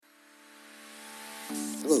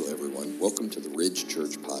Hello, everyone. Welcome to the Ridge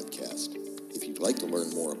Church Podcast. If you'd like to learn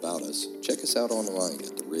more about us, check us out online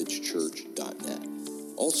at theridgechurch.net.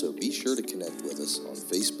 Also, be sure to connect with us on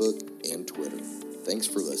Facebook and Twitter. Thanks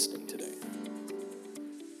for listening today.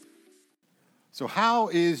 So how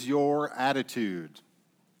is your attitude?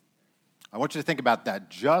 I want you to think about that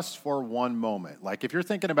just for one moment. Like if you're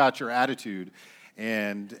thinking about your attitude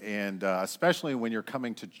and especially when you're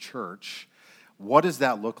coming to church, what does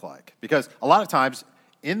that look like? Because a lot of times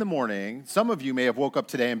in the morning, some of you may have woke up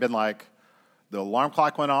today and been like, the alarm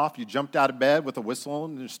clock went off, you jumped out of bed with a whistle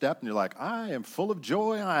in your step, and you're like, I am full of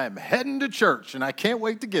joy, I am heading to church, and I can't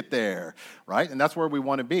wait to get there, right? And that's where we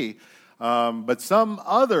want to be. But some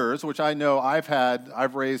others, which I know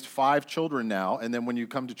I've raised 5 children now, and then when you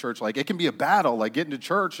come to church, like it can be a battle. Like getting to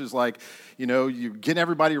church is like, you get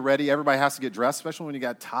everybody ready, everybody has to get dressed, especially when you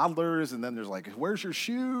got toddlers, and then there's like, where's your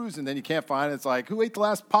shoes? And then you can't find it. It's like, who ate the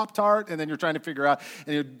last Pop-Tart? And then you're trying to figure out,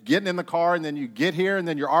 and you're getting in the car, and then you get here, and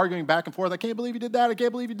then you're arguing back and forth. I can't believe you did that. I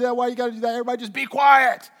can't believe you did that. Why you got to do that? Everybody just be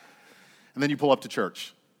quiet. And then you pull up to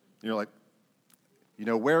church. And you're like,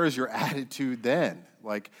 where is your attitude then?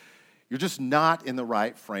 Like, you're just not in the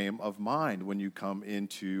right frame of mind when you come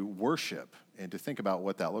into worship and to think about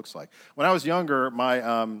what that looks like. When I was younger,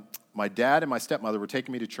 my dad and my stepmother were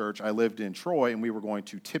taking me to church. I lived in Troy, and we were going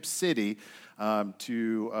to Tip City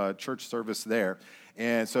to a church service there.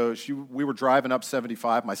 And so we were driving up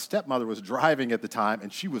 75. My stepmother was driving at the time,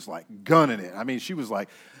 and she was like gunning it. I mean, she was like,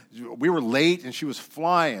 we were late, and she was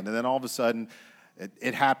flying. And then all of a sudden,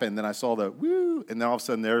 it happened. Then I saw the woo, and then all of a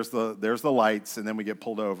sudden there's the lights, and then we get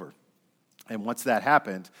pulled over. And once that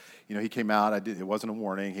happened, he came out. It wasn't a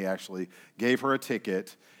warning. He actually gave her a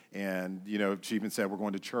ticket. And, she even said, we're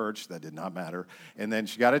going to church. That did not matter. And then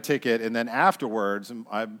she got a ticket. And then afterwards,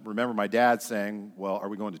 I remember my dad saying, well, are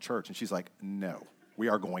we going to church? And she's like, no, we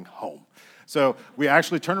are going home. So we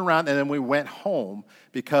actually turned around, and then we went home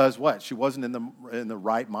because what? She wasn't in the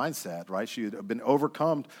right mindset, right? She had been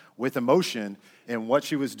overcome with emotion in what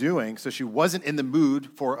she was doing. So she wasn't in the mood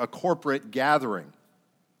for a corporate gathering.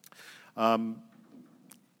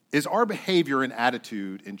 Is our behavior and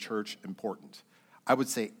attitude in church important? I would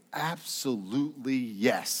say absolutely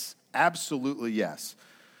yes. Absolutely yes.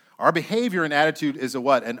 Our behavior and attitude is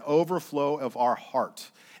an overflow of our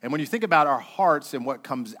heart. And when you think about our hearts and what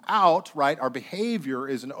comes out, right, our behavior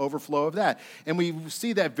is an overflow of that. And we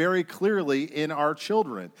see that very clearly in our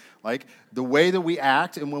children. Like the way that we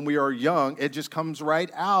act, and when we are young, it just comes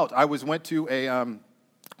right out. I went to a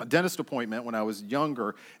dentist appointment when I was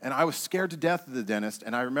younger, and I was scared to death of the dentist,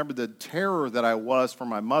 and I remember the terror that I was for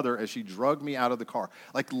my mother as she dragged me out of the car.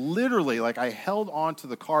 Like literally, like I held on to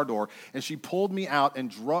the car door, and she pulled me out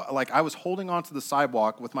and like I was holding onto the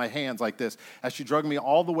sidewalk with my hands like this as she dragged me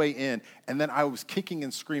all the way in, and then I was kicking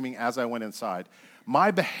and screaming as I went inside.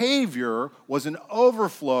 My behavior was an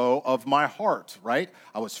overflow of my heart, right?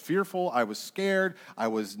 I was fearful, I was scared, I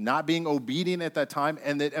was not being obedient at that time,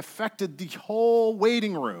 and it affected the whole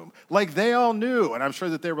waiting room. Like they all knew, and I'm sure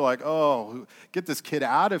that they were like, oh, get this kid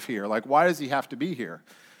out of here. Like, why does he have to be here?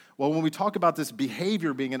 Well, when we talk about this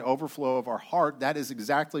behavior being an overflow of our heart, that is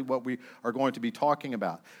exactly what we are going to be talking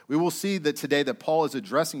about. We will see that today that Paul is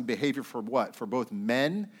addressing behavior for what? For both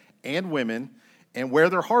men and women, and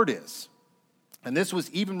where their heart is. And this was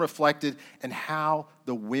even reflected in how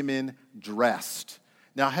the women dressed.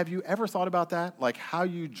 Now, have you ever thought about that? Like how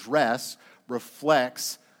you dress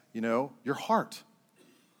reflects, your heart.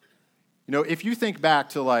 If you think back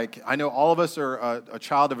to I know all of us are a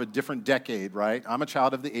child of a different decade, right? I'm a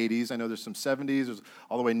child of the 80s. I know there's some 70s, there's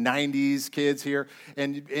all the way 90s kids here.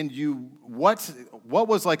 And what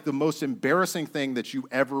was like the most embarrassing thing that you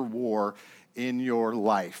ever wore in your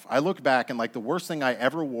life? I look back and the worst thing I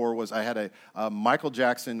ever wore was I had a Michael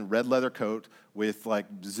Jackson red leather coat with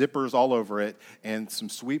zippers all over it and some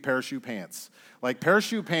sweet parachute pants.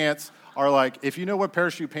 Parachute pants are if you know what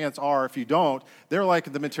parachute pants are, if you don't, they're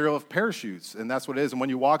the material of parachutes, and that's what it is. And when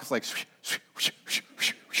you walk, it's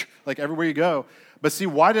everywhere you go. But see,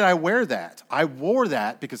 why did I wear that? I wore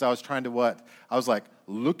that because I was trying to what? I was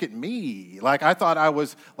look at me. I thought I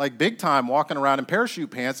was big time walking around in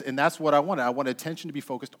parachute pants, and that's what I wanted. I wanted attention to be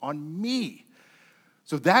focused on me.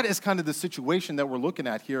 So that is kind of the situation that we're looking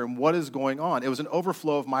at here and what is going on. It was an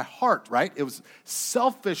overflow of my heart, right? It was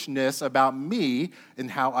selfishness about me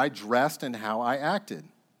and how I dressed and how I acted.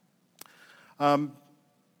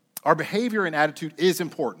 Our behavior and attitude is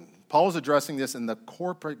important. Paul is addressing this in the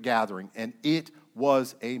corporate gathering, and it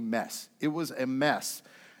was a mess. It was a mess.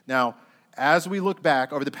 Now, as we look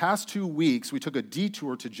back, over the past 2 weeks, we took a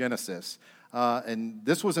detour to Genesis. And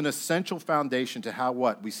this was an essential foundation to how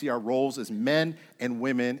what? We see our roles as men and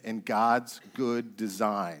women in God's good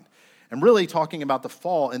design. And really talking about the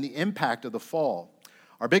fall and the impact of the fall.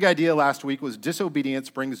 Our big idea last week was disobedience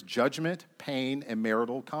brings judgment, pain, and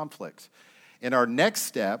marital conflict. In our next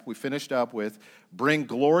step, we finished up with bring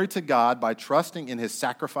glory to God by trusting in his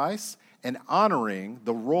sacrifice and honoring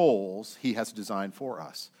the roles he has designed for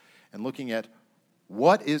us. And looking at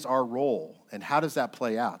what is our role and how does that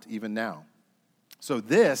play out even now. So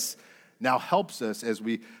this now helps us as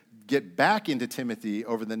we get back into Timothy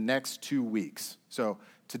over the next 2 weeks. So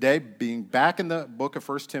today, being back in the book of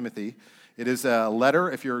 1 Timothy, it is a letter,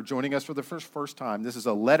 if you're joining us for the first time, this is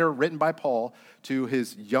a letter written by Paul to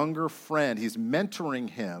his younger friend. He's mentoring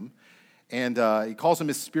him, and he calls him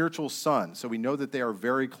his spiritual son, so we know that they are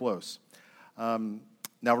very close.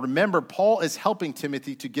 Now remember, Paul is helping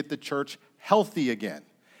Timothy to get the church healthy again.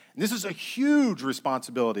 And this is a huge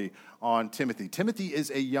responsibility on Timothy. Timothy is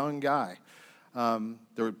a young guy.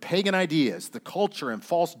 There were pagan ideas, the culture, and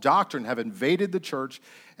false doctrine have invaded the church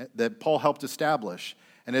that Paul helped establish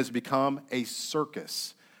and has become a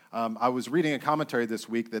circus. I was reading a commentary this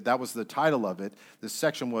week that was the title of it. This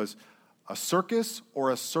section was a circus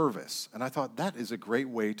or a service. And I thought that is a great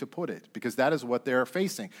way to put it because that is what they're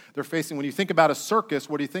facing. They're facing, when you think about a circus,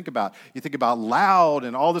 what do you think about? You think about loud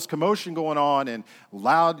and all this commotion going on and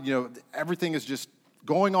loud, everything is just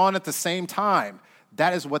going on at the same time.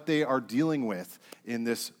 That is what they are dealing with in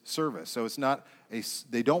this service. So it's not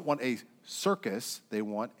they don't want a circus, they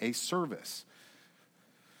want a service.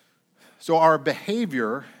 So our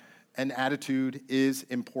behavior and attitude is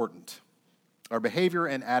important. Our behavior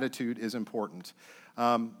and attitude is important.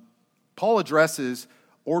 Paul addresses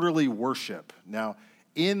orderly worship. Now,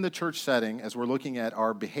 in the church setting, as we're looking at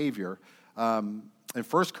our behavior, in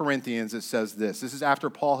 1 Corinthians it says this. This is after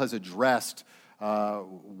Paul has addressed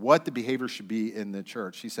what the behavior should be in the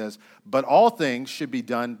church. He says, but all things should be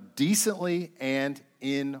done decently and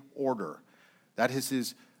in order. That is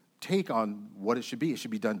his take on what it should be. It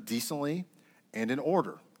should be done decently and in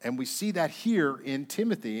order. And we see that here in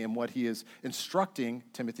Timothy and what he is instructing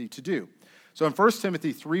Timothy to do. So in 1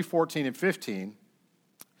 Timothy 3:14 and 15,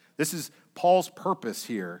 this is Paul's purpose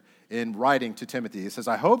here in writing to Timothy. It says,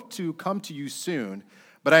 I hope to come to you soon,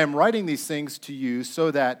 but I am writing these things to you so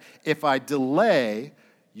that if I delay,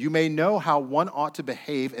 you may know how one ought to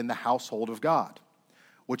behave in the household of God,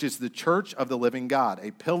 which is the church of the living God,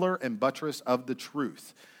 a pillar and buttress of the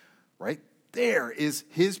truth. Right there is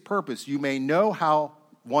his purpose. You may know how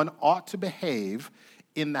one ought to behave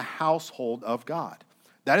in the household of God.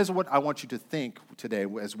 That is what I want you to think today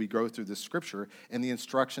as we go through this scripture and the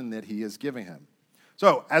instruction that he is giving him.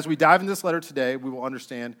 So as we dive into this letter today, we will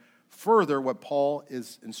understand further what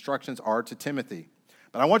Paul's instructions are to Timothy.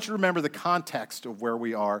 But I want you to remember the context of where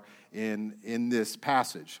we are in this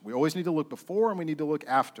passage. We always need to look before and we need to look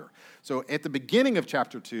after. So at the beginning of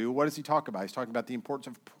chapter 2, what does he talk about? He's talking about the importance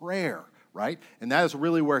of prayer, right? And that is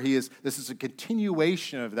really where he is. This is a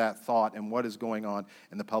continuation of that thought and what is going on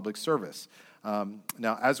in the public service.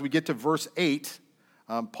 Now, as we get to verse 8,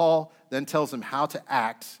 Paul then tells them how to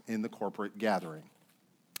act in the corporate gathering.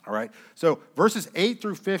 All right, so verses 8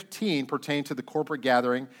 through 15 pertain to the corporate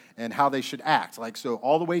gathering and how they should act, so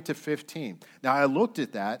all the way to 15. Now, I looked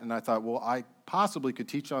at that and I thought, well, I possibly could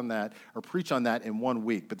teach on that or preach on that in 1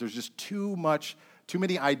 week, but there's just too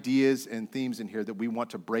many ideas and themes in here that we want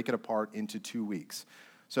to break it apart into 2 weeks.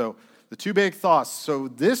 So the two big thoughts. So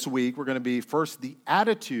this week, we're going to be first the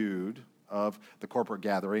attitude of the corporate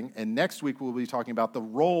gathering, and next week we'll be talking about the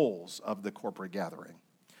roles of the corporate gathering.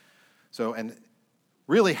 So, and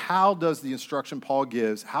really, how does the instruction Paul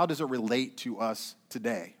gives, how does it relate to us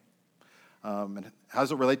today? And how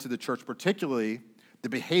does it relate to the church, particularly the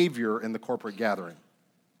behavior in the corporate gathering?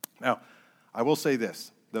 Now, I will say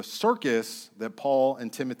this. The circus that Paul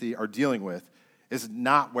and Timothy are dealing with is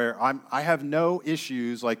not where I have no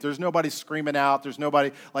issues. There's nobody screaming out. There's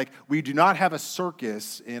nobody, we do not have a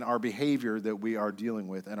circus in our behavior that we are dealing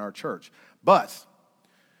with in our church. But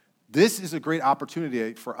this is a great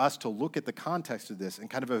opportunity for us to look at the context of this and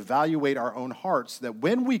kind of evaluate our own hearts, that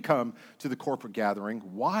when we come to the corporate gathering,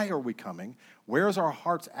 why are we coming? Where is our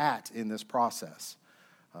hearts at in this process?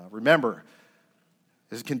 Remember,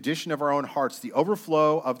 as a condition of our own hearts, the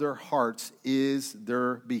overflow of their hearts is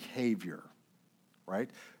their behavior, right?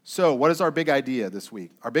 So what is our big idea this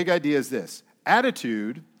week? Our big idea is this.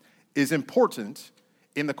 Attitude is important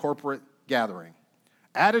in the corporate gathering.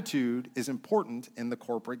 Attitude is important in the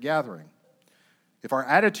corporate gathering. If our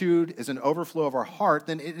attitude is an overflow of our heart,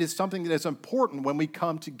 then it is something that is important when we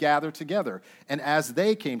come to gather together and as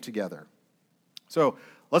they came together. So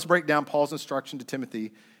let's break down Paul's instruction to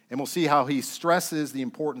Timothy And we'll see how he stresses the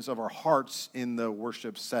importance of our hearts in the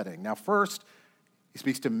worship setting. Now, first, he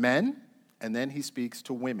speaks to men, and then he speaks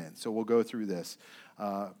to women. So we'll go through this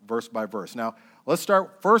verse by verse. Now, let's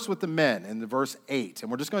start first with the men in the verse 8.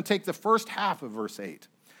 And we're just going to take the first half of verse 8.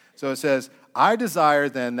 So it says, I desire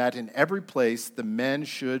then that in every place the men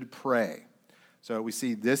should pray. So we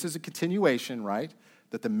see this is a continuation, right?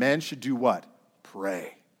 That the men should do what?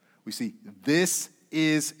 Pray. We see this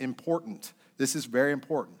is important. This is very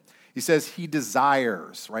important. He says he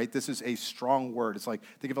desires, right? This is a strong word. It's like,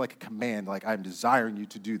 think of it like a command, like I'm desiring you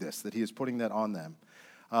to do this, that he is putting that on them.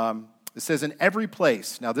 It says in every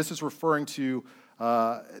place. Now this is referring to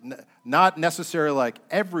not necessarily like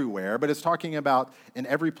everywhere, but it's talking about in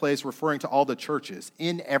every place, referring to all the churches.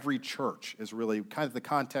 In every church is really kind of the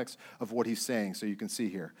context of what he's saying, so you can see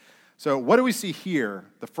here. So what do we see here?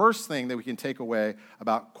 The first thing that we can take away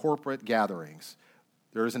about corporate gatherings,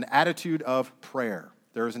 there is an attitude of prayer.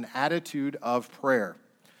 There is an attitude of prayer.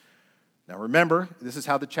 Now remember, this is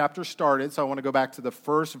how the chapter started, so I want to go back to the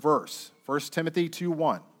first verse, 1 Timothy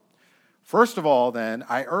 2:1. First of all, then,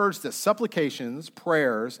 I urge that supplications,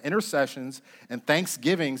 prayers, intercessions, and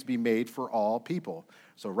thanksgivings be made for all people.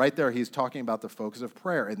 So right there, he's talking about the focus of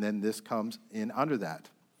prayer, and then this comes in under that.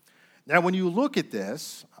 Now, when you look at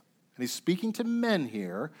this, and he's speaking to men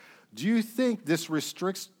here, do you think this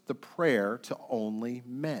restricts the prayer to only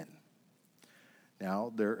men?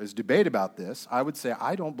 Now, there is debate about this. I would say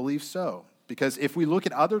I don't believe so. Because if we look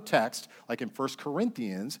at other texts, like in 1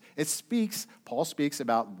 Corinthians, Paul speaks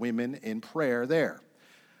about women in prayer there.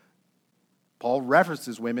 Paul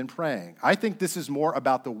references women praying. I think this is more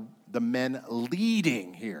about the men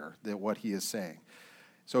leading here than what he is saying.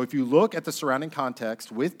 So if you look at the surrounding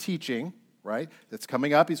context with teaching, right, that's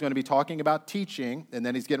coming up, he's going to be talking about teaching, and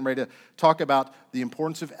then he's getting ready to talk about the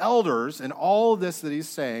importance of elders and all of this that he's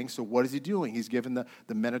saying. So what is he doing? He's giving the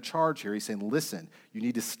men a charge here. He's saying, listen, you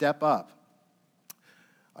need to step up.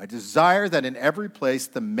 I desire that in every place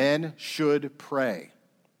the men should pray.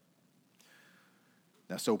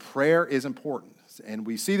 Now, so prayer is important. And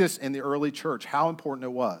we see this in the early church, how important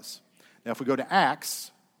it was. Now, if we go to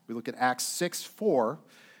Acts, we look at Acts 6:4,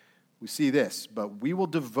 we see this. But we will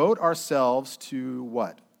devote ourselves to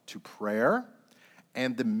what? To prayer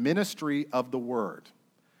and the ministry of the word.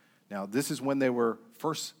 Now, this is when they were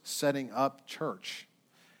first setting up church.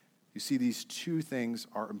 You see, these two things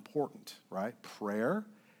are important, right? Prayer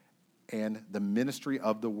and the ministry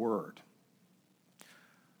of the word.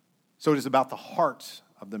 So it is about the heart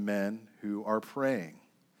of the men who are praying.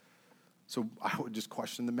 So I would just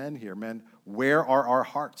question the men here. Men, where are our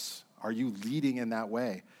hearts? Are you leading in that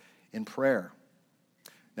way in prayer?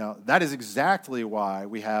 Now, that is exactly why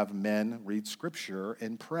we have men read Scripture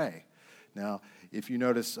and pray. Now, if you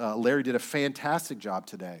notice, Larry did a fantastic job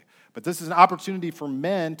today. But this is an opportunity for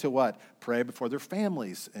men to what? Pray before their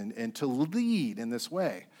families and to lead in this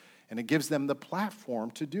way. And it gives them the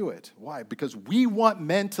platform to do it. Why? Because we want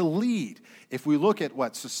men to lead. If we look at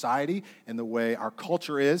what society and the way our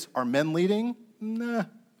culture is, are men leading? Nah.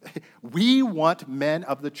 We want men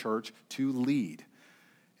of the church to lead.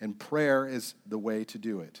 And prayer is the way to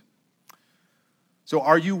do it. So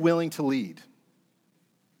are you willing to lead?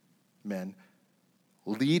 Men,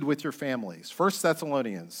 lead with your families. 1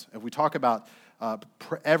 Thessalonians, if we talk about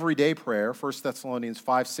everyday prayer, 1 Thessalonians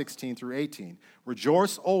 5:16 through 18.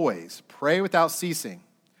 Rejoice always, pray without ceasing.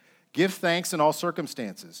 Give thanks in all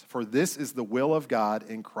circumstances, for this is the will of God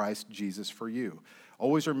in Christ Jesus for you.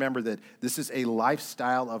 Always remember that this is a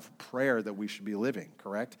lifestyle of prayer that we should be living,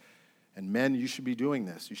 correct? And men, you should be doing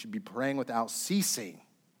this. You should be praying without ceasing,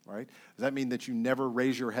 right? Does that mean that you never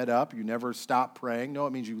raise your head up, you never stop praying? No, it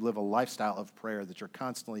means you live a lifestyle of prayer, that you're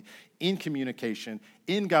constantly in communication,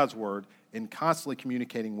 in God's word, and constantly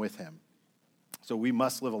communicating with him. So we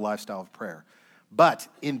must live a lifestyle of prayer. But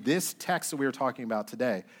in this text that we are talking about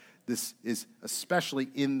today, this is especially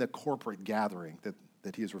in the corporate gathering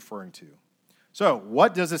that he is referring to. So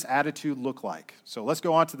what does this attitude look like? So let's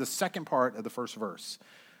go on to the second part of the first verse.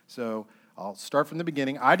 So I'll start from the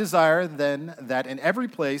beginning. I desire then that in every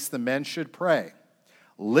place the men should pray,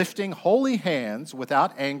 lifting holy hands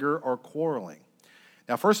without anger or quarreling.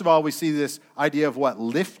 Now, first of all, we see this idea of what?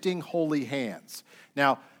 Lifting holy hands.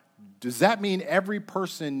 Now, does that mean every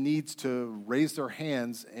person needs to raise their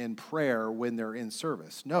hands in prayer when they're in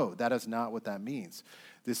service? No, that is not what that means.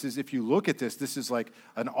 This is, if you look at this, this is like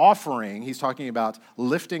an offering. He's talking about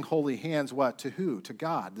lifting holy hands, what? To who? To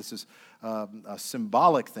God. This is a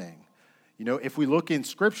symbolic thing. You know, if we look in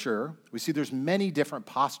Scripture, we see there's many different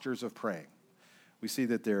postures of praying. We see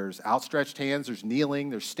that there's outstretched hands, there's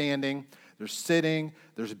kneeling, there's standing, there's sitting,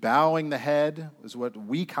 there's bowing the head, is what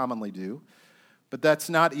we commonly do. But that's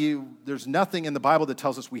not you. There's nothing in the Bible that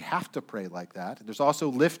tells us we have to pray like that. There's also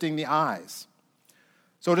lifting the eyes.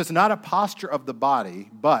 So it is not a posture of the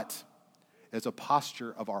body, but it's a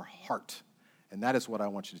posture of our heart. And that is what I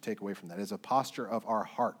want you to take away from that. It is a posture of our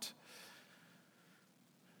heart.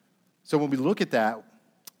 So when we look at that,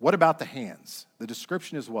 what about the hands? The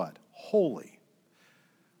description is what? Holy.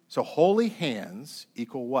 So holy hands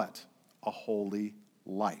equal what? A holy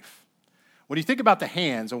life. When you think about the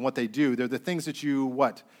hands and what they do, they're the things that you,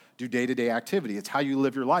 what? Do day-to-day activity. It's how you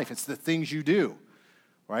live your life. It's the things you do,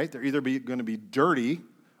 right? They're either going to be dirty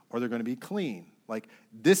or they're going to be clean. Like,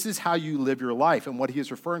 this is how you live your life. And what he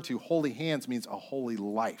is referring to, holy hands, means a holy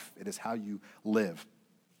life. It is how you live.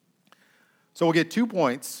 So we'll get 2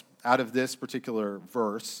 points out of this particular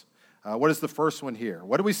verse. What is the first one here?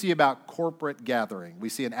 What do we see about corporate gathering? We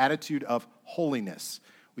see an attitude of holiness.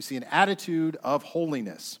 We see an attitude of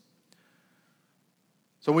holiness.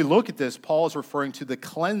 So when we look at this, Paul is referring to the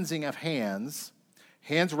cleansing of hands.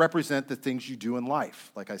 Hands represent the things you do in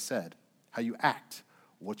life, like I said, how you act,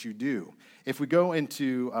 what you do. If we go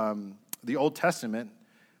into the Old Testament,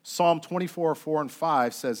 Psalm 24, 4 and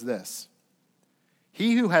 5 says this: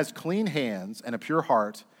 "He who has clean hands and a pure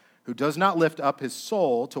heart, who does not lift up his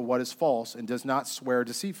soul to what is false and does not swear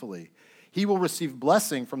deceitfully, he will receive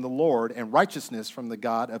blessing from the Lord and righteousness from the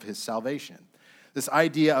God of his salvation." This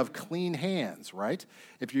idea of clean hands, right?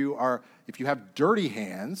 If you have dirty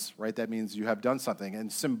hands, right, that means you have done something.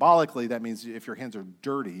 And symbolically, that means if your hands are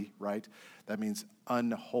dirty, right, that means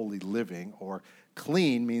unholy living. Or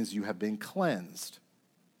clean means you have been cleansed.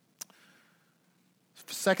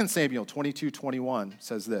 2 Samuel 22:21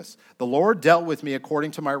 says this: "The Lord dealt with me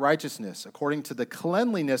according to my righteousness, according to the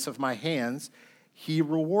cleanliness of my hands, he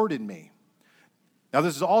rewarded me." Now,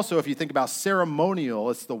 this is also, if you think about ceremonial,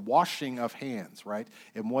 it's the washing of hands, right?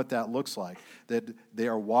 And what that looks like, that they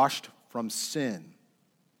are washed from sin.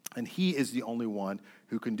 And he is the only one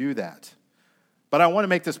who can do that. But I want to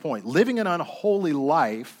make this point. Living an unholy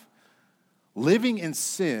life, living in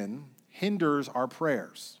sin, hinders our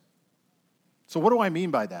prayers. So what do I mean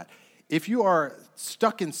by that? If you are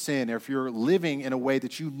stuck in sin, or if you're living in a way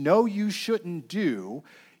that you know you shouldn't do,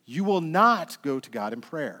 you will not go to God in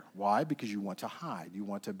prayer. Why? Because you want to hide. You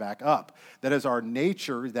want to back up. That is our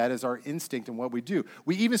nature. That is our instinct and what we do.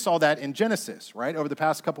 We even saw that in Genesis, right? Over the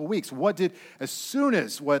past couple of weeks. As soon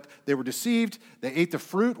as they were deceived, they ate the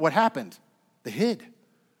fruit, what happened? They hid.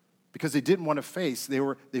 Because they didn't want to face,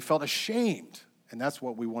 they felt ashamed. And that's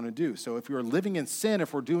what we want to do. So if we're living in sin,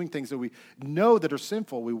 if we're doing things that we know that are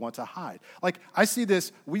sinful, we want to hide. Like, I see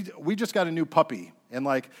this, we just got a new puppy. And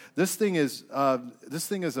like, this thing is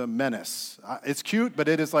a menace. It's cute, but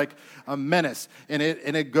it is like a menace. And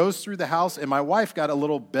it goes through the house, and my wife got a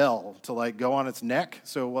little bell to like go on its neck.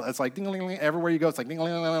 So it's like ding-a-ling-ling, everywhere you go, it's like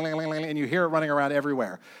ding-a-ling-ling, and you hear it running around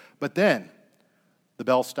everywhere. But then the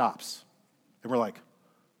bell stops. And we're like,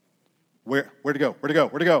 Where to go?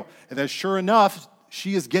 And then sure enough,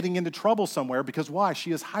 she is getting into trouble somewhere because why?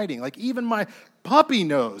 She is hiding. Like, even my puppy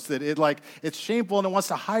knows that it's shameful and it wants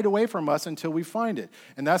to hide away from us until we find it.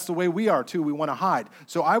 And that's the way we are too. We want to hide.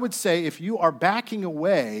 So I would say if you are backing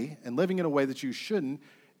away and living in a way that you shouldn't,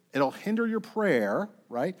 it'll hinder your prayer,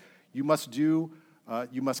 right? You must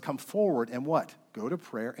come forward and what? Go to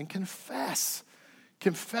prayer and confess.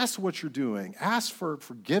 Confess what you're doing. Ask for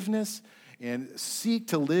forgiveness and seek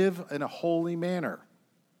to live in a holy manner.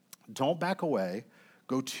 Don't back away.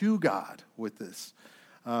 Go to God with this.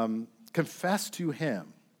 Confess to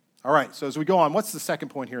him. All right, so as we go on, what's the second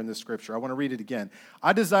point here in this scripture? I want to read it again.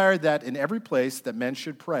 "I desire that in every place that men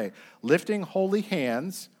should pray, lifting holy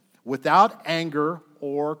hands without anger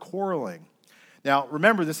or quarreling." Now,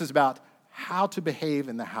 remember, this is about how to behave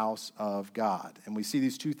in the house of God. And we see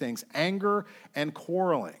these two things, anger and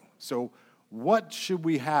quarreling. So what should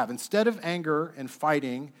we have? Instead of anger and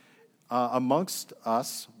fighting amongst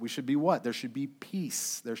us, we should be what? There should be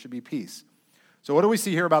peace. There should be peace. So what do we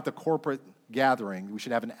see here about the corporate gathering? We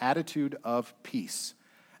should have an attitude of peace.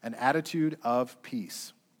 An attitude of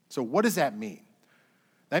peace. So what does that mean?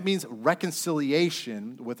 That means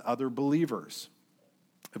reconciliation with other believers.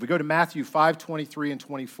 If we go to Matthew 5:23 and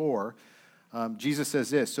 24, Jesus says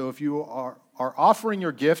this: "So if you are offering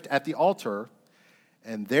your gift at the altar,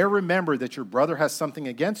 and there remember that your brother has something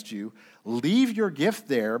against you, leave your gift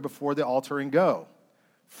there before the altar and go.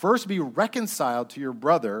 First be reconciled to your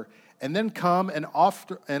brother, and then come and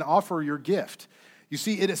offer your gift." You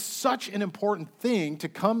see, it is such an important thing to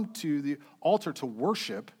come to the altar to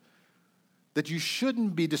worship that you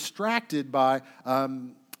shouldn't be distracted by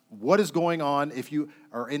what is going on if you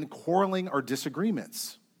are in quarreling or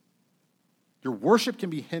disagreements. Your worship can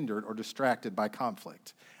be hindered or distracted by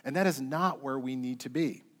conflict. And that is not where we need to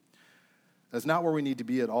be. That's not where we need to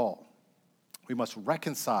be at all. We must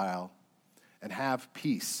reconcile and have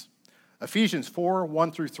peace. Ephesians 4,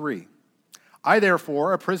 1 through 3. I,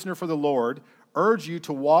 therefore, a prisoner for the Lord, urge you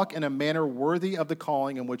to walk in a manner worthy of the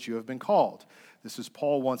calling in which you have been called. This is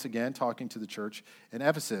Paul once again talking to the church in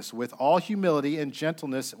Ephesus. With all humility and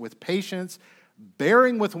gentleness, with patience,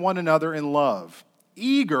 bearing with one another in love.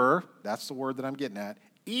 Eager, that's the word that I'm getting at,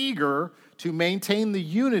 eager to maintain the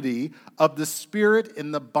unity of the Spirit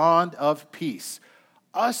in the bond of peace.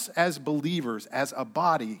 Us as believers, as a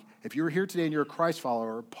body, if you're here today and you're a Christ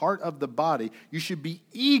follower, part of the body, you should be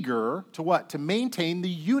eager to what? To maintain the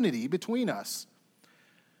unity between us.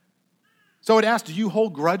 So it asks, do you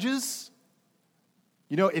hold grudges?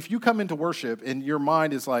 You know, if you come into worship and your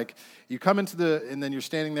mind is like, you come into and then you're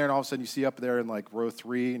standing there and all of a sudden you see up there in like row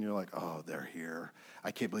 3 and you're like, oh, they're here.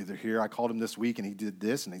 I can't believe they're here. I called him this week and he did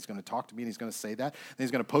this and he's going to talk to me and he's going to say that. And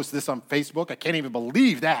he's going to post this on Facebook. I can't even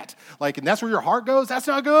believe that. Like, and that's where your heart goes? That's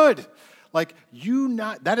not good. Like,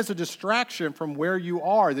 that is a distraction from where you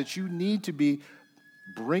are, that you need to be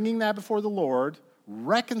bringing that before the Lord,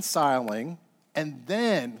 reconciling, and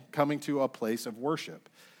then coming to a place of worship.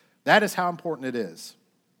 That is how important it is.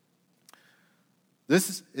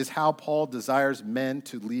 This is how Paul desires men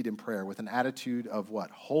to lead in prayer, with an attitude of what?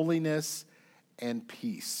 Holiness and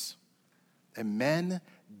peace. And men,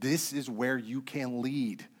 this is where you can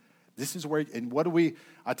lead. This is where, and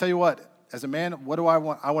I tell you what, as a man, what do I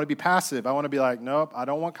want? I want to be passive. I want to be like, nope, I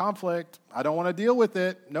don't want conflict. I don't want to deal with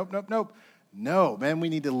it. Nope. No, man, we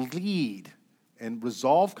need to lead and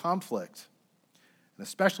resolve conflict, and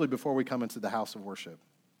especially before we come into the house of worship.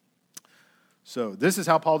 So this is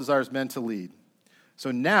how Paul desires men to lead. So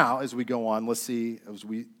now, as we go on, let's see, as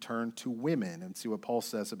we turn to women and see what Paul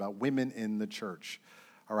says about women in the church.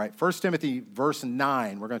 All right, 1 Timothy verse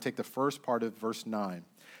 9. We're going to take the first part of verse 9.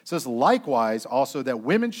 It says, likewise, also that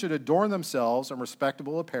women should adorn themselves in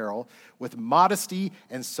respectable apparel with modesty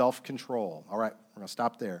and self-control. All right, we're going to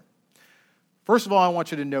stop there. First of all, I want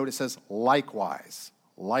you to note it says likewise.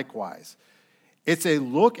 Likewise. It's a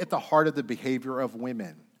look at the heart of the behavior of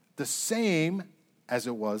women, the same as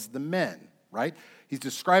it was the men, right? He's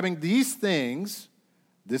describing these things.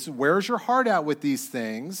 This is where's your heart at with these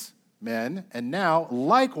things, men? And now,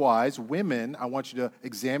 likewise, women, I want you to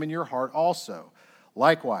examine your heart also.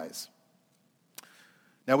 Likewise.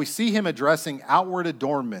 Now we see him addressing outward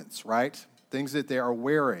adornments, right? Things that they are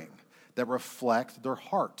wearing that reflect their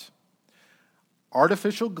heart.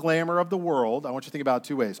 Artificial glamour of the world, I want you to think about it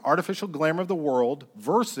 2 ways. Artificial glamour of the world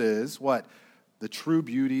versus what? The true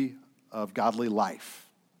beauty of godly life,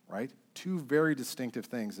 right? 2 very distinctive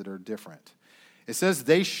things that are different. It says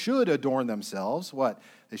they should adorn themselves. What?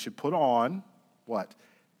 They should put on, what?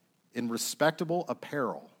 In respectable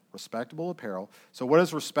apparel. Respectable apparel. So what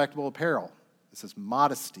is respectable apparel? It says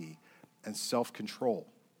modesty and self-control.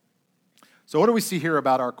 So what do we see here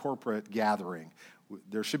about our corporate gathering?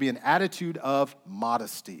 There should be an attitude of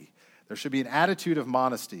modesty. There should be an attitude of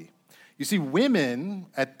modesty. You see, women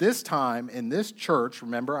at this time in this church,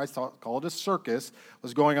 remember I called it a circus,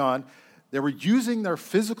 was going on. They were using their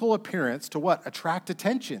physical appearance to what? Attract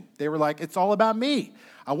attention. They were like, it's all about me.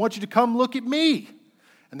 I want you to come look at me.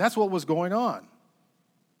 And that's what was going on.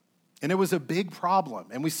 And it was a big problem.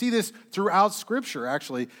 And we see this throughout Scripture,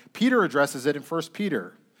 actually. Peter addresses it in 1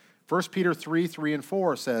 Peter. 1 Peter 3, 3 and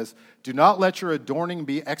 4 says, do not let your adorning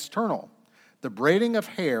be external, the braiding of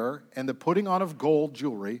hair and the putting on of gold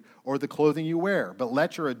jewelry or the clothing you wear, but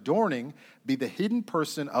let your adorning be the hidden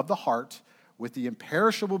person of the heart with the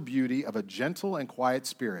imperishable beauty of a gentle and quiet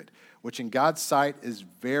spirit, which in God's sight is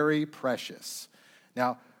very precious.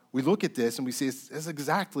 Now, we look at this and we see it's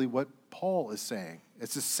exactly what Paul is saying.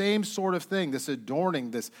 It's the same sort of thing, this adorning,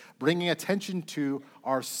 this bringing attention to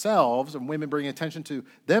ourselves, and women bringing attention to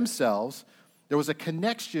themselves. There was a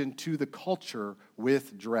connection to the culture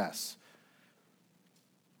with dress.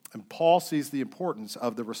 And Paul sees the importance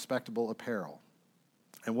of the respectable apparel.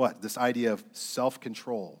 And what? This idea of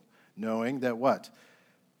self-control, knowing that what?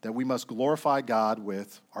 That we must glorify God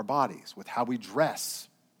with our bodies, with how we dress.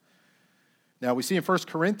 Now, we see in 1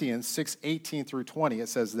 Corinthians 6, 18 through 20, it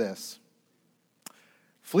says this,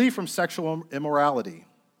 flee from sexual immorality.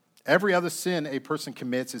 Every other sin a person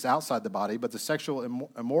commits is outside the body, but the sexual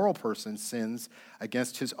immoral person sins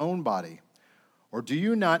against his own body. Or do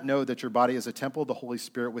you not know that your body is a temple of the Holy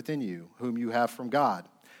Spirit within you, whom you have from God?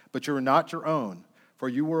 But you are not your own, for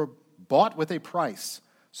you were bought with a price,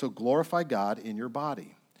 so glorify God in your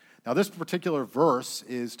body. Now, this particular verse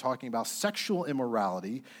is talking about sexual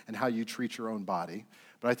immorality and how you treat your own body.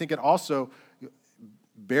 But I think it also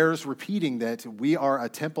bears repeating that we are a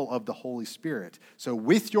temple of the Holy Spirit. So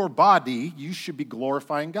with your body, you should be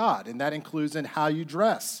glorifying God, and that includes in how you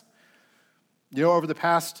dress. You know, over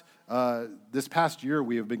this past year,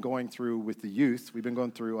 we have been going through with the youth, we've been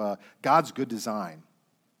going through God's good design.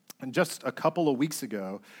 And just a couple of weeks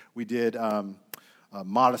ago, we did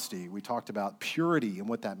modesty. We talked about purity and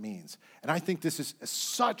what that means. And I think this is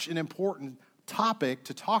such an important topic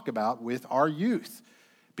to talk about with our youth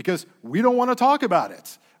because we don't want to talk about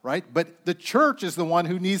it, right? But the church is the one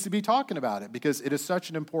who needs to be talking about it because it is such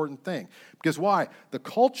an important thing. Because why? The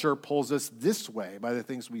culture pulls us this way by the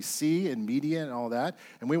things we see in media and all that.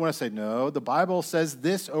 And we want to say, no, the Bible says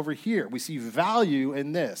this over here. We see value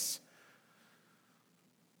in this.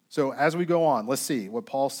 So as we go on, let's see what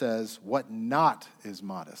Paul says, what not is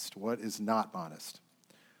modest, what is not modest.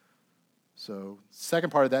 So second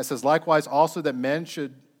part of that says, likewise also that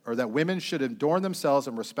women should adorn themselves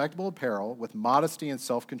in respectable apparel with modesty and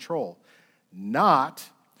self-control, not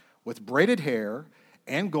with braided hair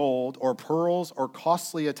and gold or pearls or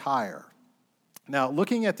costly attire. Now,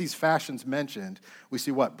 looking at these fashions mentioned, we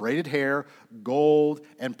see what? Braided hair, gold,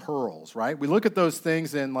 and pearls, right? We look at those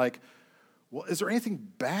things and like, well, is there anything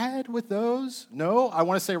bad with those? No, I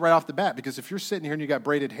want to say right off the bat, because if you're sitting here and you got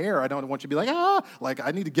braided hair, I don't want you to be like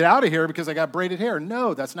I need to get out of here because I got braided hair.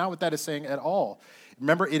 No, that's not what that is saying at all.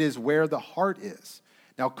 Remember, it is where the heart is.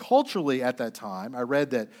 Now, culturally at that time, I read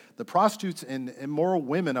that the prostitutes and immoral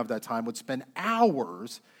women of that time would spend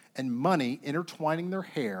hours and money intertwining their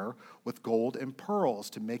hair with gold and pearls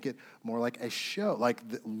to make it more like a show. Like,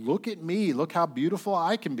 look at me, look how beautiful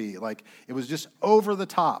I can be. Like, it was just over the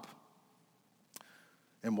top.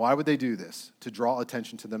 And why would they do this? To draw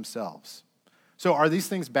attention to themselves. So are these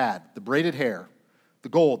things bad? The braided hair, the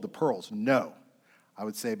gold, the pearls? No. I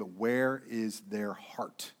would say, but where is their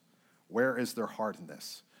heart? Where is their heart in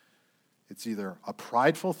this? It's either a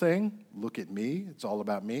prideful thing, look at me, it's all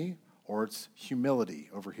about me, or it's humility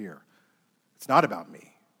over here. It's not about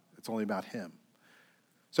me. It's only about him.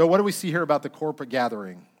 So what do we see here about the corporate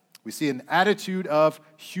gathering? We see an attitude of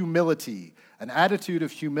humility, an attitude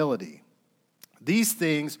of humility. These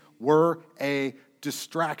things were a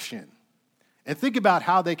distraction. And think about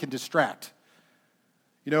how they can distract.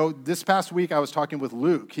 You know, this past week I was talking with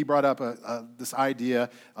Luke. He brought up this idea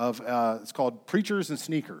of, it's called preachers and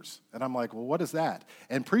sneakers. And I'm like, well, what is that?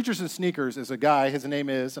 And preachers and sneakers is a guy, his name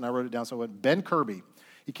is, and I wrote it down, so I went, Ben Kirby.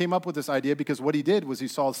 He came up with this idea because what he did was he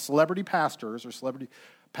saw celebrity pastors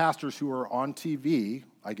who are on TV,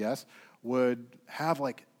 I guess, would have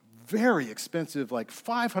like very expensive, like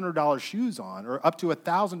 $500 shoes on or up to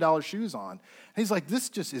 $1,000 shoes on. And he's like, this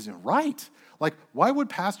just isn't right. Like, why would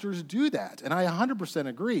pastors do that? And I 100%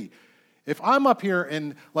 agree. If I'm up here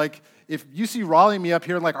and like, if you see Raleigh and me up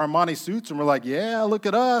here in like Armani suits and we're like, yeah, look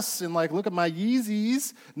at us and like, look at my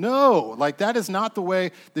Yeezys. No, like that is not the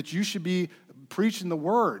way that you should be preaching the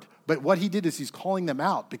word. But what he did is he's calling them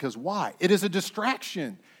out because why? It is a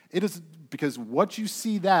distraction. It is because what you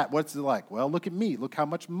see that, what's it like? Well, look at me. Look how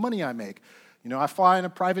much money I make. You know, I fly in a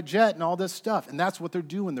private jet and all this stuff. And that's what they're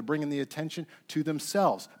doing. They're bringing the attention to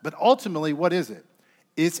themselves. But ultimately, what is it?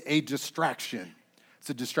 It's a distraction. It's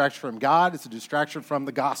a distraction from God. It's a distraction from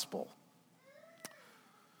the gospel.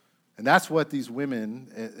 And that's what these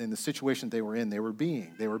women, in the situation they were in, they were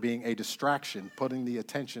being. They were being a distraction, putting the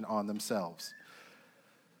attention on themselves.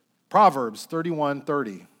 Proverbs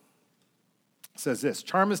 31:30 says this,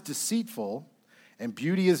 charm is deceitful and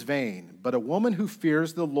beauty is vain, but a woman who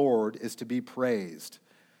fears the Lord is to be praised.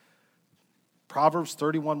 Proverbs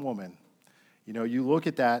 31 woman. You know, you look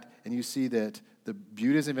at that and you see that the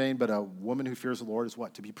beauty is in vain, but a woman who fears the Lord is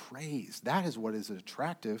what? To be praised. That is what is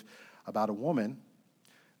attractive about a woman.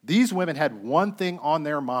 These women had one thing on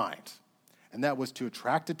their mind, and that was to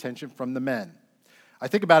attract attention from the men. I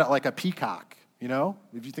think about it like a peacock. You know,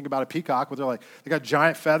 if you think about a peacock, where they got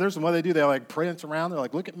giant feathers, and what do? They like prance around. They're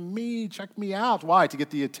like, look at me, check me out. Why? To get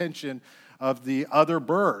the attention of the other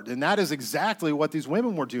bird. And that is exactly what these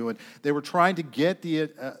women were doing. They were trying to get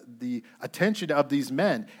the attention of these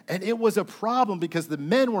men. And it was a problem because the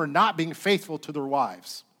men were not being faithful to their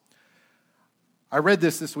wives. I read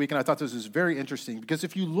this week, and I thought this was very interesting because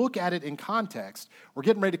if you look at it in context, we're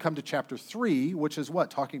getting ready to come to chapter 3, which is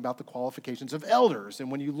what? Talking about the qualifications of elders.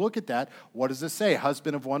 And when you look at that, what does it say?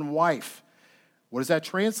 Husband of one wife. What does that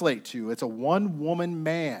translate to? It's a one-woman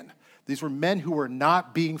man. These were men who were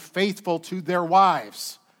not being faithful to their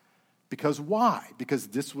wives. Because why? Because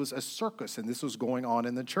this was a circus, and this was going on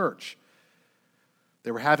in the church.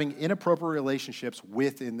 They were having inappropriate relationships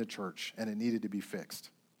within the church, and it needed to be fixed.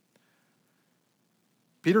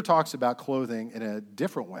 Peter talks about clothing in a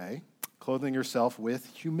different way. clothing yourself with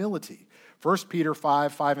humility. 1 Peter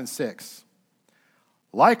 5 and 6.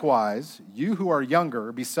 Likewise, you who are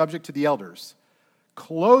younger, be subject to the elders.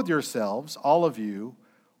 Clothe yourselves, all of you,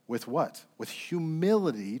 with what? With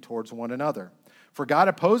humility towards one another. For God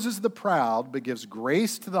opposes the proud, but gives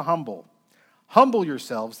grace to the humble. Humble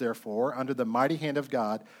yourselves, therefore, under the mighty hand of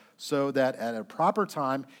God, so that at a proper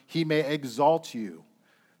time he may exalt you.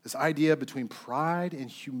 This idea between pride and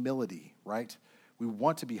humility, right? We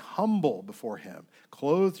want to be humble before him.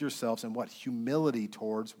 Clothe yourselves in what? Humility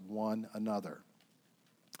towards one another.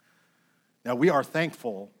 Now, we are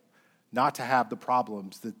thankful not to have the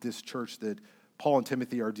problems that this church that Paul and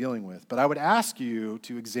Timothy are dealing with. But I would ask you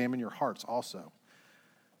to examine your hearts also.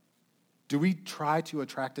 Do we try to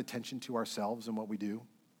attract attention to ourselves in what we do?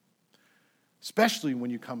 Especially when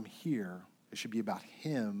you come here, it should be about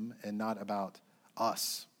him and not about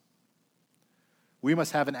us. We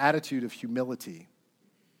must have an attitude of humility.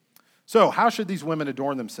 So, how should these women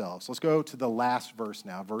adorn themselves? Let's go to the last verse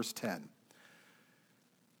now, verse 10.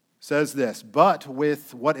 Says this, but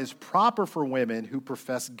with what is proper for women who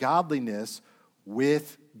profess godliness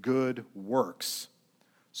with good works.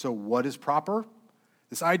 So what is proper?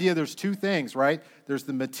 This idea, there's two things, right? There's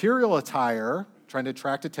the material attire, trying to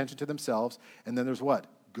attract attention to themselves, and then there's what?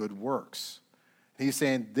 Good works. He's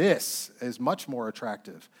saying this is much more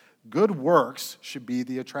attractive. Good works should be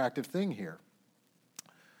the attractive thing here.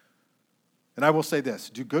 And I will say this,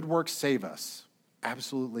 do good works save us?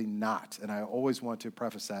 Absolutely not. And I always want to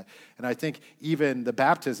preface that. And I think even the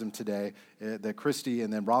baptism today, that Christy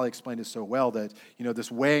and then Raleigh explained it so well that,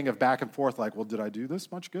 this weighing of back and forth, like, well, did I do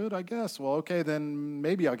this much good? I guess. Well, okay, then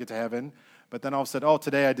maybe I'll get to heaven. But then all of a sudden, oh,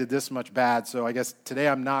 today I did this much bad, so I guess today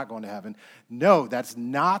I'm not going to heaven. No, that's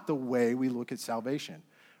not the way we look at salvation,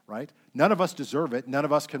 right? None of us deserve it. None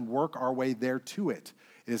of us can work our way there to it.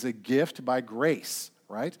 It is a gift by grace,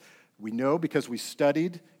 right? We know because we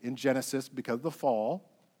studied in Genesis because of the fall,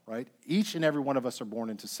 right? Each and every one of us are born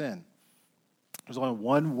into sin. There's only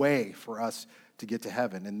one way for us to get to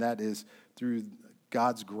heaven, and that is through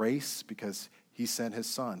God's grace because he sent his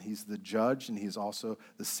son. He's the judge, and he's also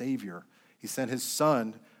the Savior. He sent his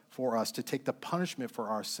son for us to take the punishment for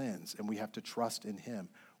our sins, and we have to trust in him.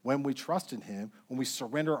 When we trust in him, when we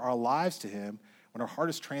surrender our lives to him, when our heart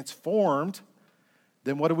is transformed,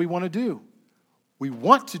 then what do we want to do? We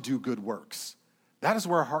want to do good works. That is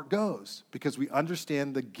where our heart goes because we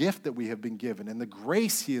understand the gift that we have been given and the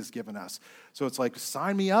grace he has given us. So it's like,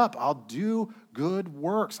 sign me up. I'll do good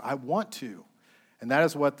works. I want to. And that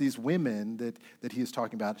is what these women that he is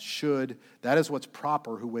talking about should, that is what's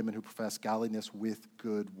proper women who profess godliness with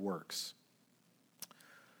good works.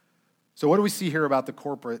 So what do we see here about the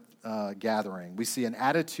corporate gathering? We see an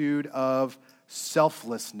attitude of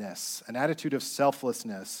selflessness,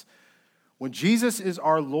 When Jesus is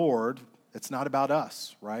our Lord, it's not about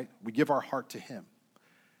us, right? We give our heart to him.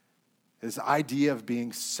 This idea of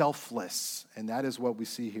being selfless, and that is what we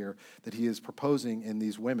see here that he is proposing in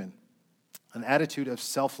these women. An attitude of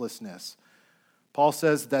selflessness. Paul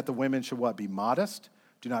says that the women should what? Be modest,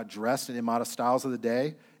 do not dress in immodest styles of the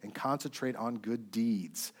day, and concentrate on good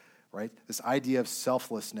deeds, right? This idea of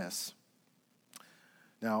selflessness.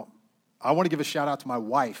 Now, I want to give a shout out to my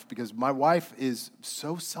wife because my wife is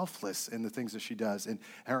so selfless in the things that she does and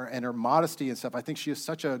her modesty and stuff. I think she is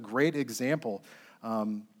such a great example.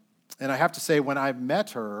 And I have to say, when I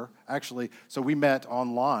met her, actually, so we met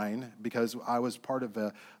online because I was part of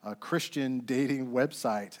a Christian dating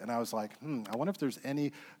website. And I was like, I wonder if there's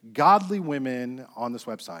any godly women on this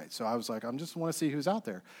website. So I was like, I just want to see who's out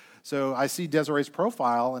there. So I see Desiree's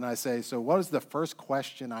profile, and I say, so what is the first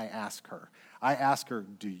question I ask her? I ask her,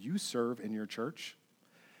 do you serve in your church?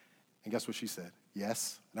 And guess what she said?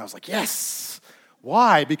 Yes. And I was like, yes.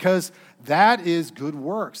 Why? Because that is good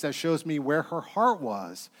works. That shows me where her heart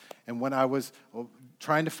was. And when I was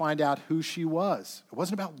trying to find out who she was, it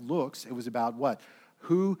wasn't about looks. It was about what?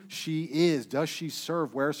 Who she is. Does she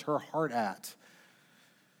serve? Where's her heart at?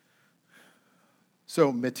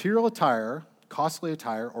 So material attire, costly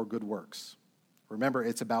attire, or good works. Remember,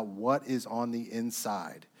 it's about what is on the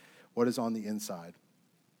inside. What is on the inside?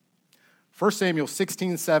 1 Samuel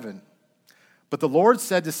 16:7. But the Lord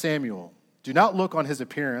said to Samuel, do not look on his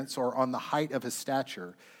appearance or on the height of his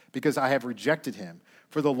stature, because I have rejected him.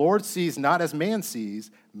 For the Lord sees not as man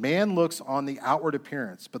sees. Man looks on the outward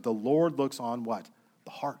appearance, but the Lord looks on what?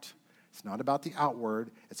 The heart. It's not about the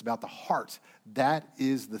outward. It's about the heart. That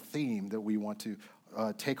is the theme that we want to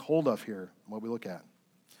take hold of here, what we look at.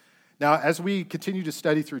 Now, as we continue to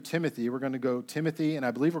study through Timothy, we're going to go Timothy, and I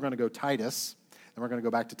believe we're going to go Titus, and we're going to go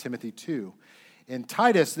back to Timothy 2. In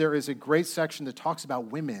Titus, there is a great section that talks about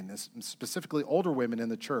women, specifically older women in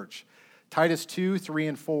the church. Titus 2, 3,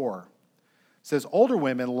 and 4 says, older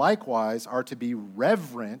women likewise are to be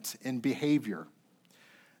reverent in behavior,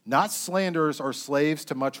 not slanderers or slaves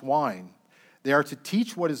to much wine. They are to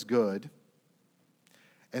teach what is good,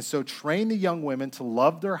 and so train the young women to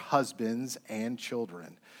love their husbands and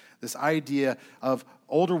children. This idea of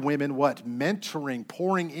older women, mentoring,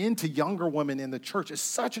 pouring into younger women in the church is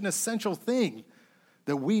such an essential thing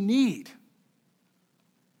that we need.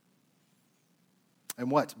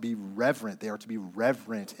 And be reverent. They are to be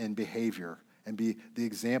reverent in behavior and be the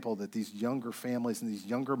example that these younger families and these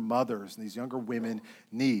younger mothers and these younger women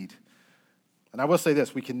need. And I will say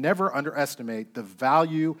this, we can never underestimate the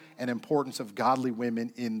value and importance of godly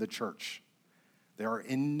women in the church. They are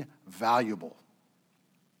invaluable.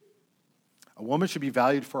 A woman should be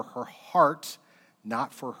valued for her heart,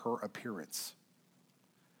 not for her appearance.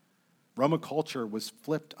 Roman culture was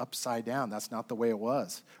flipped upside down. That's not the way it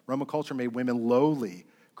was. Roman culture made women lowly.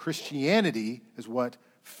 Christianity is what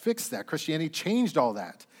fixed that. Christianity changed all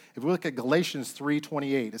that. If we look at Galatians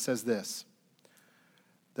 3:28, it says this: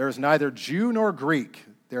 there is neither Jew nor Greek,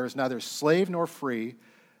 there is neither slave nor free,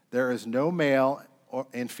 there is no male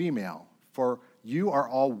and female, for you are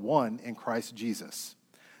all one in Christ Jesus.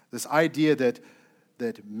 This idea that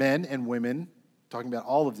men and women, talking about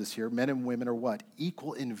all of this here, men and women are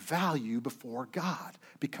equal in value before God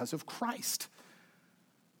because of Christ.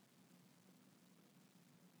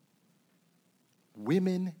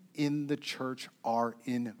 Women in the church are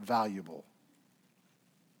invaluable.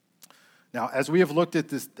 Now, as we have looked at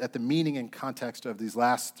the meaning and context of these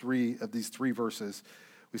three verses,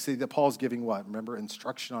 we see that Paul's giving Remember,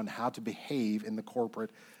 instruction on how to behave in the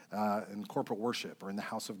corporate worship or in the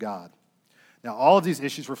house of God. Now, all of these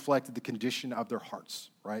issues reflected the condition of their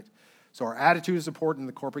hearts, right? So our attitude is important in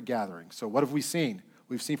the corporate gathering. So what have we seen?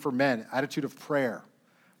 We've seen for men, attitude of prayer,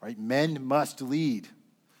 right? Men must lead.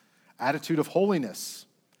 Attitude of holiness.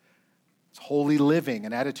 It's holy living.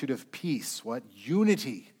 An attitude of peace.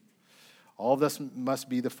 Unity. All of this must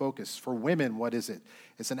be the focus. For women, what is it?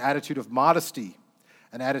 It's an attitude of modesty,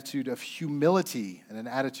 an attitude of humility, and an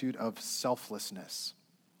attitude of selflessness.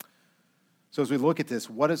 So as we look at this,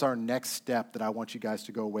 what is our next step that I want you guys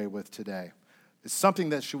to go away with today? It's something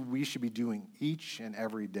that we should be doing each and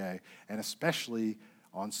every day, and especially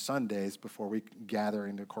on Sundays before we gather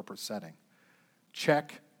in the corporate setting.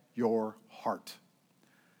 Check your heart.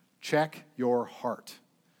 Check your heart.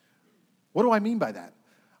 What do I mean by that?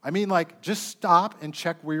 I mean, just stop and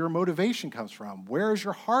check where your motivation comes from. Where is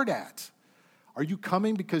your heart at? Are you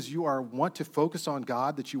coming because you want to focus on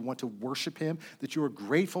God, that you want to worship Him, that you are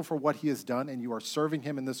grateful for what He has done, and you are serving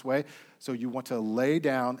Him in this way, so you want to lay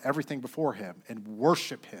down everything before Him and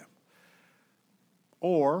worship Him?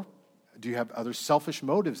 Or do you have other selfish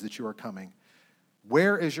motives that you are coming?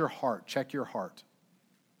 Where is your heart? Check your heart.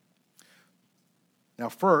 Now,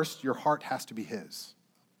 first, your heart has to be His.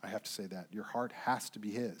 I have to say that. Your heart has to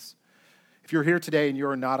be His. If you're here today and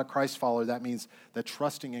you're not a Christ follower, that means that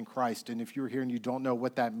trusting in Christ. And if you're here and you don't know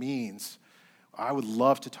what that means, I would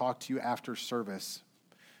love to talk to you after service.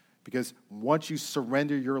 Because once you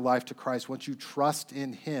surrender your life to Christ, once you trust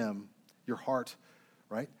in Him, your heart,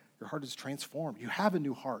 right? Your heart is transformed. You have a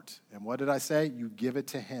new heart. And what did I say? You give it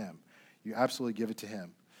to Him. You absolutely give it to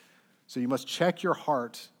Him. So you must check your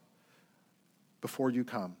heart before you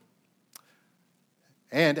come.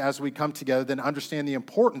 And as we come together, then understand the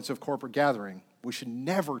importance of corporate gathering. We should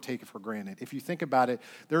never take it for granted. If you think about it,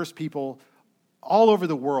 there's people all over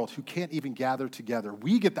the world who can't even gather together.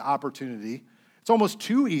 We get the opportunity. It's almost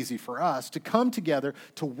too easy for us to come together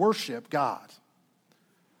to worship God.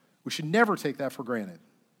 We should never take that for granted.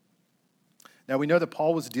 Now, we know that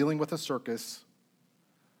Paul was dealing with a circus,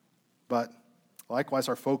 but likewise,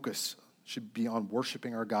 our focus should be on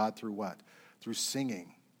worshiping our God through what? Through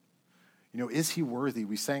singing. Is He worthy?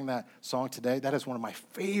 We sang that song today. That is one of my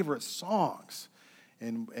favorite songs.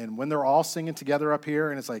 And when they're all singing together up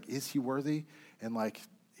here, and it's is He worthy? And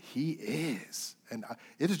He is. And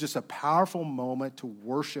it is just a powerful moment to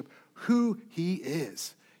worship who He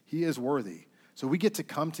is. He is worthy. So we get to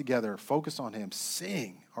come together, focus on Him,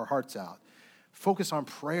 sing our hearts out, focus on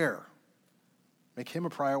prayer, make Him a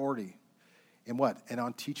priority. And and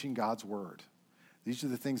on teaching God's word. These are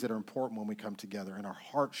the things that are important when we come together, and our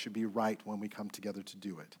heart should be right when we come together to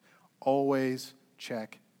do it. Always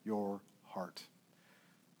check your heart.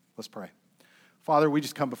 Let's pray. Father, we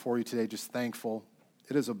just come before you today just thankful.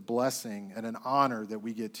 It is a blessing and an honor that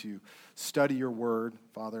we get to study your word,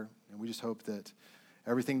 Father, and we just hope that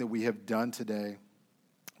everything that we have done today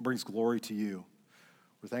brings glory to you.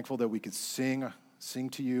 We're thankful that we could sing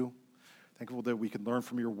to you, thankful that we could learn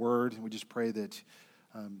from your word, and we just pray that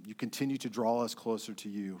you continue to draw us closer to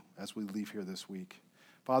you as we leave here this week.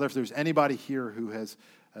 Father, if there's anybody here who has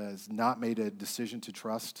not made a decision to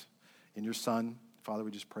trust in your Son, Father,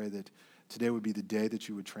 we just pray that today would be the day that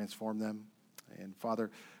you would transform them. And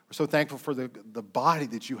Father, we're so thankful for the body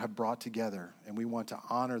that you have brought together, and we want to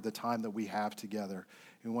honor the time that we have together.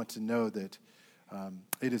 And we want to know that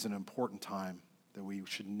it is an important time that we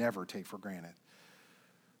should never take for granted.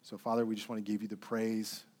 So, Father, we just want to give you the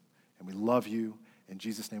praise, and we love you. In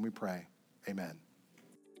Jesus' name we pray. Amen.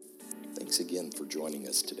 Thanks again for joining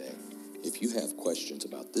us today. If you have questions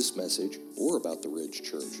about this message or about the Ridge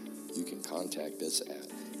Church, you can contact us at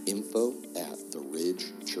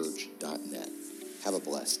info@theridgechurch.net. Have a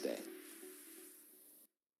blessed day.